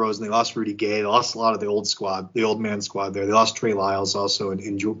lost DeMar DeRozan, they lost Rudy Gay, they lost a lot of the old man squad there. They lost Trey Lyles also and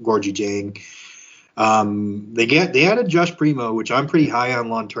Gorgie Jang. They added Josh Primo, which I'm pretty high on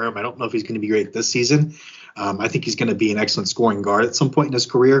long term. I don't know if he's going to be great this season. I think he's going to be an excellent scoring guard at some point in his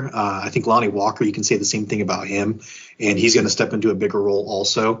career. I think Lonnie Walker, you can say the same thing about him, and he's going to step into a bigger role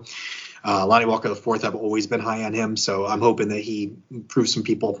also. Lonnie Walker IV, I've always been high on him, so I'm hoping that he proves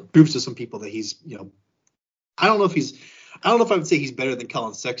to some people that he's, I don't know if I would say he's better than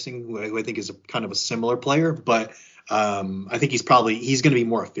Colin Sexton, who I think is kind of a similar player, but I think he's going to be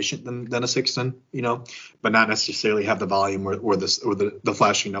more efficient than a Sexton, but not necessarily have the volume or the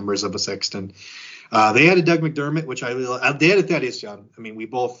flashing numbers of a Sexton. They added Doug McDermott, which they added Thaddeus Young. I mean, we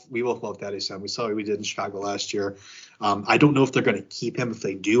both love Thaddeus Young. We saw what we did in Chicago last year. I don't know if they're going to keep him. If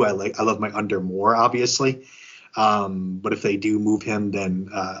they do, I love my under more, obviously. But if they do move him, then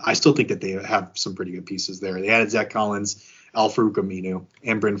I still think that they have some pretty good pieces there. They added Zach Collins, Al-Farouq Aminu,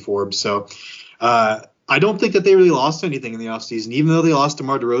 and Bryn Forbes. So I don't think that they really lost anything in the offseason, even though they lost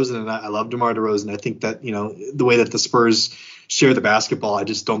DeMar DeRozan, and I love DeMar DeRozan. I think that, the way that the Spurs share the basketball, I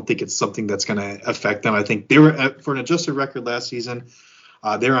just don't think it's something that's going to affect them. I think they were, for an adjusted record last season,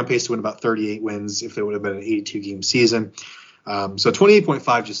 they were on pace to win about 38 wins if it would have been an 82-game season. So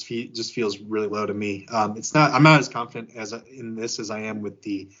 28.5 just feels really low to me. I'm not as confident in this as I am with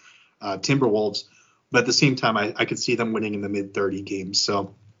the Timberwolves, but at the same time, I could see them winning in the mid 30 games.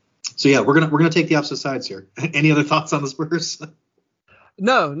 So yeah, we're gonna take the opposite sides here. Any other thoughts on the Spurs?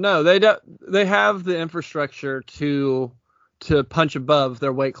 No, they have the infrastructure to punch above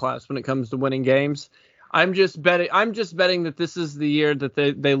their weight class when it comes to winning games. I'm just betting that this is the year that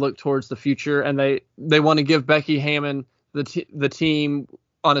they look towards the future, and they want to give Becky Hammon the team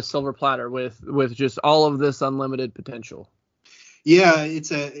on a silver platter with just all of this unlimited potential. Yeah,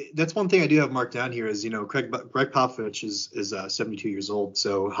 that's one thing I do have marked down here is, Greg Popovich is 72 years old.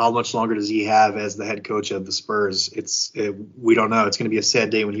 So how much longer does he have as the head coach of the Spurs? We don't know. It's going to be a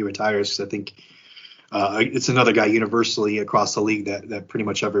sad day when he retires, because I think it's another guy universally across the league that pretty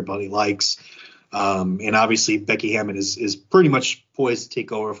much everybody likes. And obviously Becky Hammon is pretty much poised to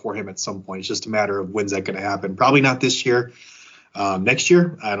take over for him at some point. It's just a matter of when's that going to happen. Probably not this year. Next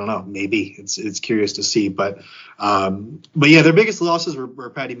year, I don't know. Maybe it's curious to see, but yeah, their biggest losses were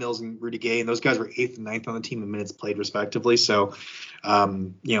Patty Mills and Rudy Gay, and those guys were 8th and 9th on the team in minutes played respectively. So,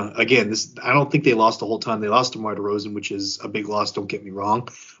 again, I don't think they lost a whole ton. They lost DeMar DeRozan, which is a big loss. Don't get me wrong,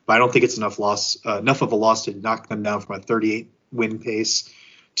 but I don't think it's enough of a loss to knock them down from a 38 win pace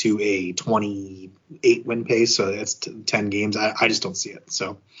to a 28 win pace. So that's 10 games. I just don't see it.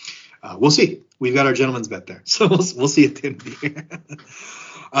 So. We'll see. We've got our gentleman's bet there, so we'll see at the end of the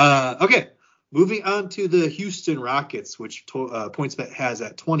year. Okay, moving on to the Houston Rockets, which PointsBet has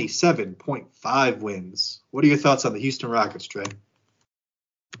at 27.5 wins. What are your thoughts on the Houston Rockets, Trey?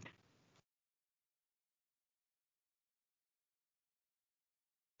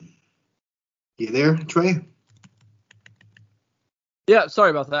 You there, Trey? Yeah,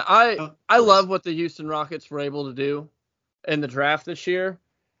 sorry about that. I love what the Houston Rockets were able to do in the draft this year.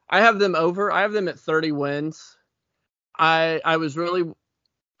 I have them over. I have them at 30 wins. I'm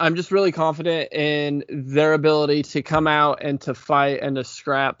just really confident in their ability to come out and to fight and to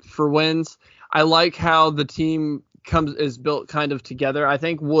scrap for wins. I like how the team is built kind of together. I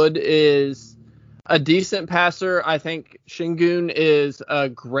think Wood is a decent passer. I think Şengün is a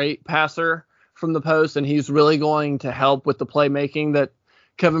great passer from the post, and he's really going to help with the playmaking that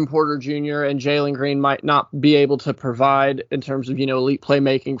Kevin Porter Jr. and Jalen Green might not be able to provide in terms of, elite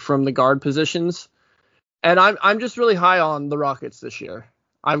playmaking from the guard positions. And I'm just really high on the Rockets this year.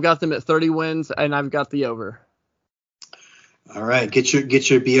 I've got them at 30 wins, and I've got the over. All right, get your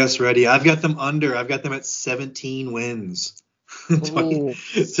BS ready. I've got them under. I've got them at 17 wins. Ooh,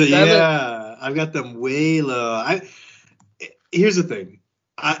 so yeah, I've got them way low. Here's the thing.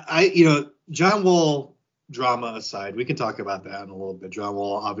 John Wall drama aside, we can talk about that in a little bit. John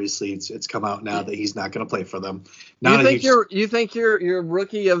Wall, obviously, it's come out now that he's not going to play for them. You think your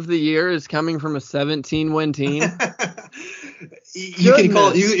rookie of the year is coming from a 17-win team? You're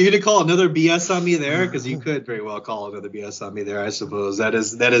gonna call another BS on me there, because you could very well call another BS on me there. I suppose that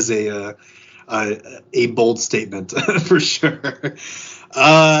is a bold statement for sure.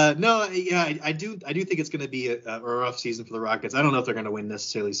 I do think it's going to be a rough season for the Rockets. I don't know if they're going to win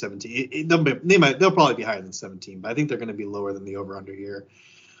necessarily 17. They'll probably be higher than 17, but I think they're going to be lower than the over under here.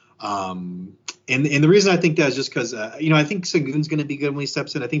 And the reason I think that is just because I think Sengun's going to be good when he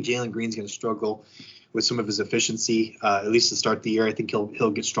steps in. I think Jalen Green's going to struggle with some of his efficiency, at least to start the year. I think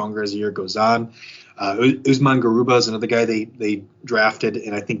he'll get stronger as the year goes on. Usman Garuba is another guy they drafted,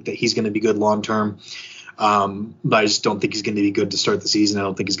 and I think that he's going to be good long term. But I just don't think he's going to be good to start the season. I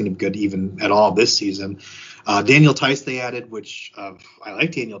don't think he's going to be good even at all this season. Daniel Tice they added, which I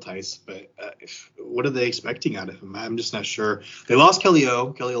like Daniel Tice, but what are they expecting out of him? I'm just not sure. They lost Kelly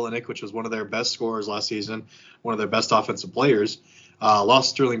Olynyk, which was one of their best scorers last season, one of their best offensive players. Lost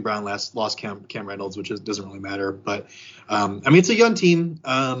Sterling Brown, lost Cam Reynolds, which doesn't really matter. But, it's a young team.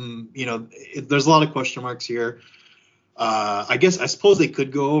 There's a lot of question marks here. I suppose they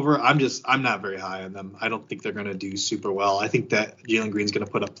could go over. I'm not very high on them. I don't think they're going to do super well. I think that Jalen Green's going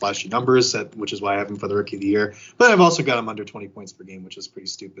to put up flashy numbers, which is why I have him for the rookie of the year. But I've also got him under 20 points per game, which is pretty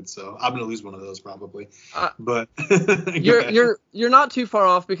stupid. So I'm going to lose one of those probably. But you're not too far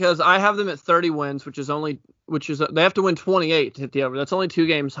off, because I have them at 30 wins, which is they have to win 28 to hit the over. That's only 2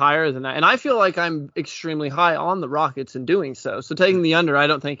 games higher than that. And I feel like I'm extremely high on the Rockets in doing so. So taking the under, I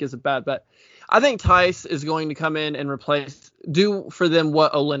don't think is a bad bet. I think Tice is going to come in and do for them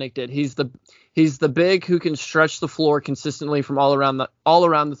what Olynyk did. He's the big who can stretch the floor consistently from all around the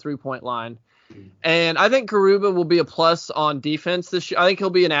 3-point line. And I think Garuba will be a plus on defense this year. I think he'll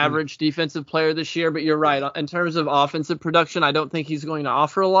be an average defensive player this year, but you're right. In terms of offensive production, I don't think he's going to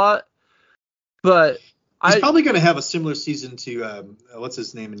offer a lot. But he's probably going to have a similar season to what's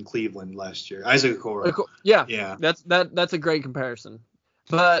his name in Cleveland last year, Isaac Okoro. Yeah. That's a great comparison.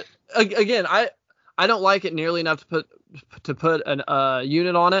 But again, I don't like it nearly enough to put an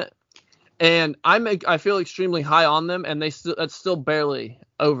unit on it, and I feel extremely high on them, and that's still barely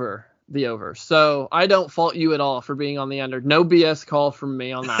over the over. So I don't fault you at all for being on the under. No BS call from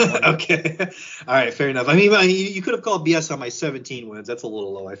me on that one. Okay, all right, fair enough. I mean, you could have called BS on my 17 wins. That's a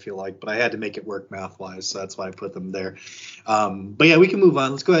little low, I feel like, but I had to make it work math wise, so that's why I put them there. But yeah, we can move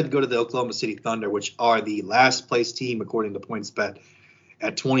on. Let's go ahead and go to the Oklahoma City Thunder, which are the last place team according to PointsBet,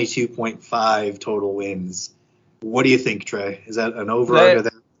 at 22.5 total wins. What do you think, Trey? Is that an over under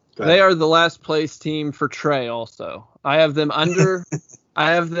there? They are the last place team for Trey also. I have them under.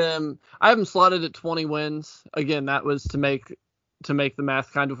 I have them slotted at 20 wins. Again, that was to make the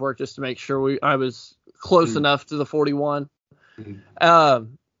math kind of work, just to make sure I was close enough to the 41. I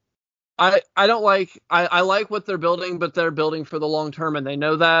like what they're building, but they're building for the long term, and they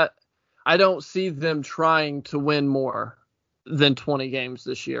know that. I don't see them trying to win more than 20 games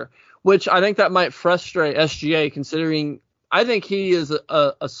this year, which I think that might frustrate SGA, considering I think he is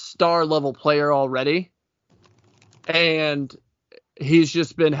a star level player already, and he's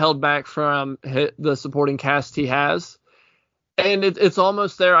just been held back from the supporting cast he has, and it's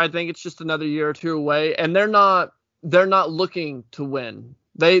almost there. I think it's just another year or two away, and they're not looking to win.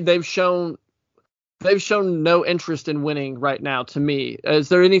 They've shown no interest in winning right now. To me, is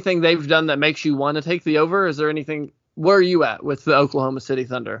there anything they've done that makes you want to take the over? Is there anything? Where are you at with the Oklahoma City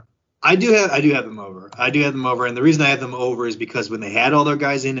Thunder? I do have them over. And the reason I have them over is because when they had all their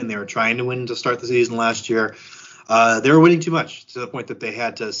guys in and they were trying to win to start the season last year, they were winning too much, to the point that they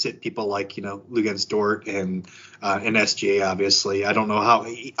had to sit people like, Luguentz Dort and SGA, obviously. I don't know how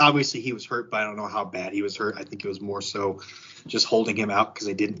 – obviously he was hurt, but I don't know how bad he was hurt. I think it was more so just holding him out because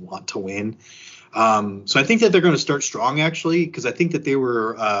they didn't want to win. So I think that they're going to start strong, actually, because I think that they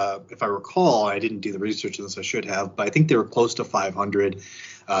were, if I recall, I didn't do the research on this, I should have, but I think they were close to 500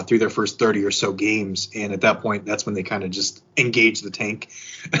 through their first 30 or so games. And at that point, that's when they kind of just engage the tank.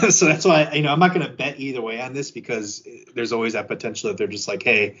 So that's why, I'm not going to bet either way on this, because there's always that potential that they're just like,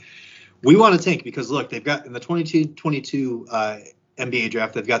 hey, we want to tank, because look, they've got in the 22 NBA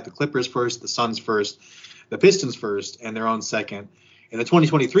draft, they've got the Clippers first, the Suns first, the Pistons first, and their own second. In the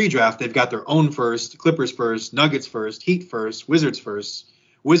 2023 draft, they've got their own first, Clippers first, Nuggets first, Heat first, Wizards first,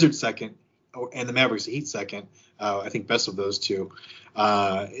 Wizards second, and the Mavericks Heat second. I think best of those two.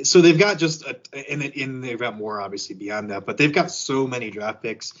 So they've got and they've got more obviously beyond that, but they've got so many draft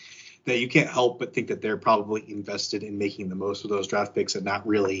picks that you can't help but think that they're probably invested in making the most of those draft picks and not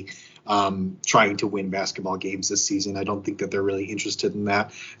really trying to win basketball games this season. I don't think that they're really interested in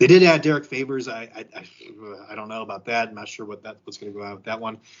that. They did add Derek Favors. I don't know about that. I'm not sure what's going to go on with that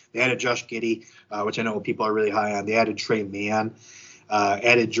one. They added Josh Giddey, which I know people are really high on. They added Trey Mann.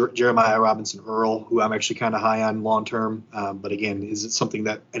 Added Jeremiah Robinson Earl, who I'm actually kind of high on long term. But again, is it something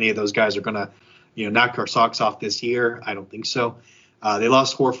that any of those guys are going to, knock our socks off this year? I don't think so. They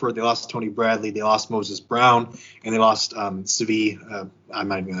lost Horford, they lost Tony Bradley, they lost Moses Brown, and they lost Svi. I'm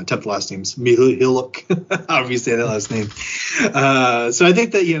not even going to attempt the last names. Mihiluk, however you say that last name. So I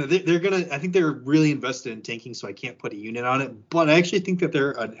think that they're going to. I think they're really invested in tanking, so I can't put a unit on it. But I actually think that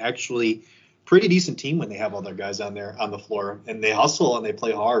they're an actually pretty decent team when they have all their guys on the floor, and they hustle and they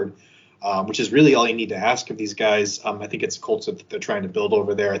play hard, which is really all you need to ask of these guys. I think it's a culture that they're trying to build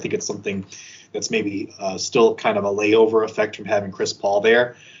over there. I think it's something that's maybe still kind of a layover effect from having Chris Paul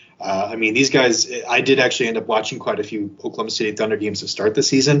there. These guys, I did actually end up watching quite a few Oklahoma City Thunder games to start the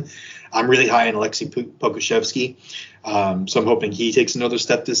season. I'm really high on Alexei Pokusevski, so I'm hoping he takes another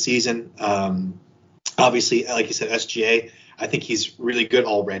step this season. Obviously, like you said, SGA, I think he's really good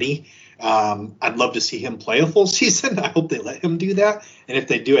already. I'd love to see him play a full season. I hope they let him do that. And if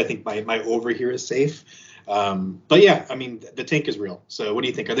they do, I think my over here is safe. But yeah, the tank is real. So what do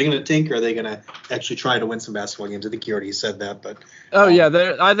you think? Are they going to tank, or are they going to actually try to win some basketball games? I think you already said that, but.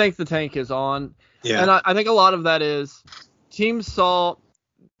 Yeah, I think the tank is on. Yeah. And I think a lot of that is teams saw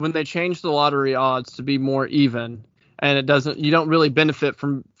when they changed the lottery odds to be more even, and you don't really benefit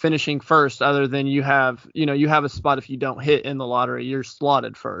from finishing first, other than you have a spot if you don't hit in the lottery, you're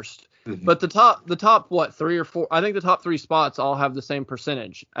slotted first. Mm-hmm. But the top 3 or 4, I think the top 3 spots all have the same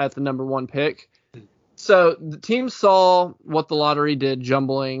percentage at the number 1 pick. So the team saw what the lottery did,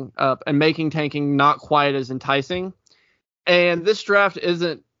 jumbling up and making tanking not quite as enticing. And this draft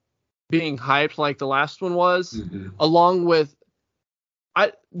isn't being hyped like the last one was, along with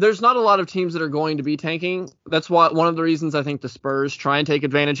there's not a lot of teams that are going to be tanking. That's one of the reasons I think the Spurs try and take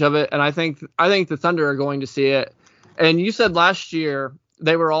advantage of it. And I think the Thunder are going to see it. And you said last year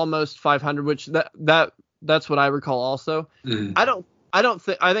they were almost 500, which that's what I recall also.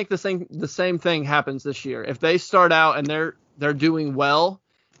 I think the same thing happens this year. If they start out and they're doing well,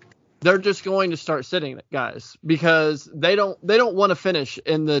 they're just going to start sitting guys because they don't want to finish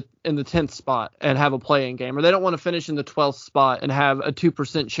in the 10th spot and have a play-in game, or they don't want to finish in the 12th spot and have a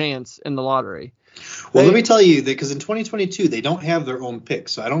 2% chance in the lottery. Well, let me tell you that because in 2022 they don't have their own pick,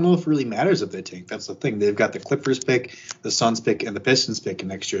 so I don't know if it really matters if they tank. That's the thing. They've got the Clippers pick, the Suns pick, and the Pistons pick in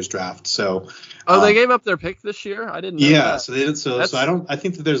next year's draft. So they gave up their pick this year? I didn't know that. Yeah, so they did. So I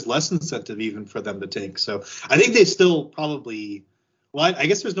think that there's less incentive even for them to tank. So I think they still probably. Well, I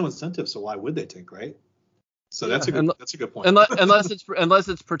guess there's no incentive, so why would they tank, right? So that's a good point. unless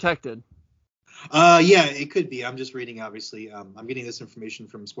it's protected. Yeah, it could be. I'm just reading, obviously. I'm getting this information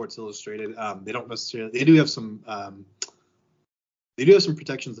from Sports Illustrated. They don't necessarily. They do have some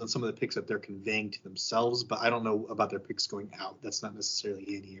protections on some of the picks that they're conveying to themselves, but I don't know about their picks going out. That's not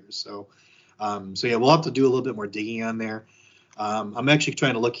necessarily in here. So yeah, we'll have to do a little bit more digging on there. I'm actually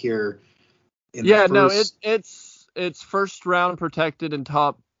trying to look here. It's first round protected in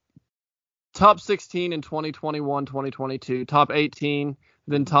top 16 in 2021, 2022, top 18,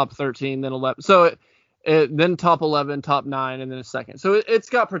 then top 13, then 11. So then top 11, top 9, and then a second. So it's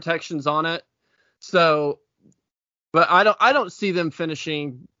got protections on it. So, but I don't see them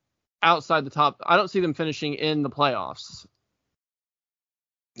finishing outside the top. I don't see them finishing in the playoffs.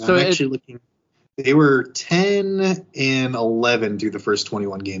 I'm actually looking. They were 10 and 11 through the first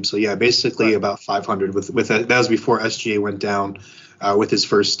 21 games. So yeah, basically about 500 with that was before SGA went down with his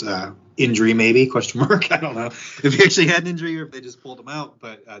first injury, maybe question mark. I don't know if he actually had an injury or if they just pulled him out,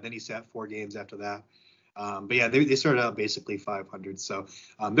 but then he sat 4 games after that. But yeah, they started out basically 500. So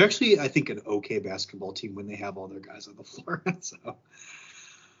they're actually, I think, an okay basketball team when they have all their guys on the floor. So,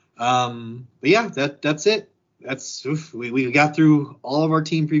 but yeah, that's it. We got through all of our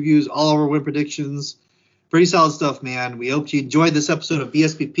team previews, all of our win predictions. Pretty solid stuff, man. We hope you enjoyed this episode of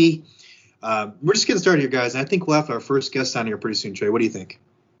BSBP. We're just getting started here, guys, and I think we'll have our first guest on here pretty soon. Trey, what do you think?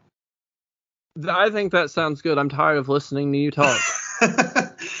 I think that sounds good. I'm tired of listening to you talk.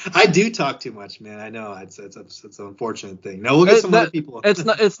 I I do talk too much, man. I know it's an unfortunate thing. No, we'll get some other people.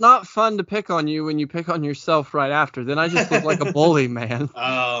 It's not fun to pick on you when you pick on yourself right after. Then I just look like a bully, man.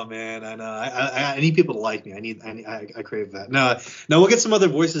 Oh man, I know. I need people to like me. I crave that. No, we'll get some other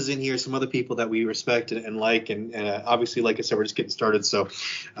voices in here, some other people that we respect and like, and obviously, like I said, we're just getting started, so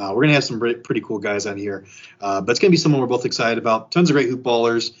we're gonna have some pretty cool guys on here. But it's gonna be someone we're both excited about. Tons of great hoop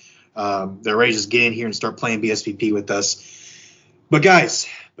ballers. They're ready to just get in here and start playing BSBP with us. But guys,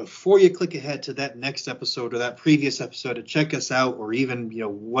 before you click ahead to that next episode or that previous episode to check us out, or even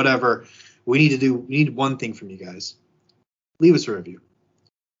whatever, we need one thing from you guys. Leave us a review.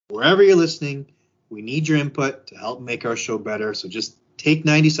 Wherever you're listening, we need your input to help make our show better. So just take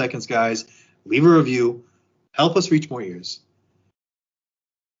 90 seconds, guys. Leave a review. Help us reach more ears.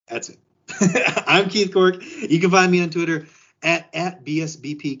 That's it. I'm Keith Cork. You can find me on Twitter at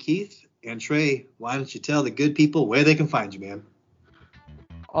BSBPKeith. And Trey, why don't you tell the good people where they can find you, man?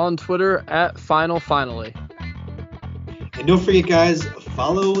 On Twitter at finally. And don't forget, guys,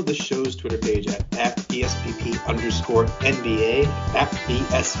 follow the show's Twitter page at BSBP_NBA, at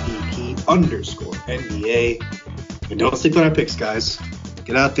BSBP_NBA. And don't sleep on our picks, guys.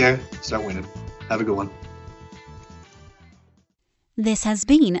 Get out there, start winning. Have a good one. This has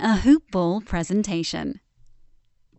been a Hoop Ball presentation.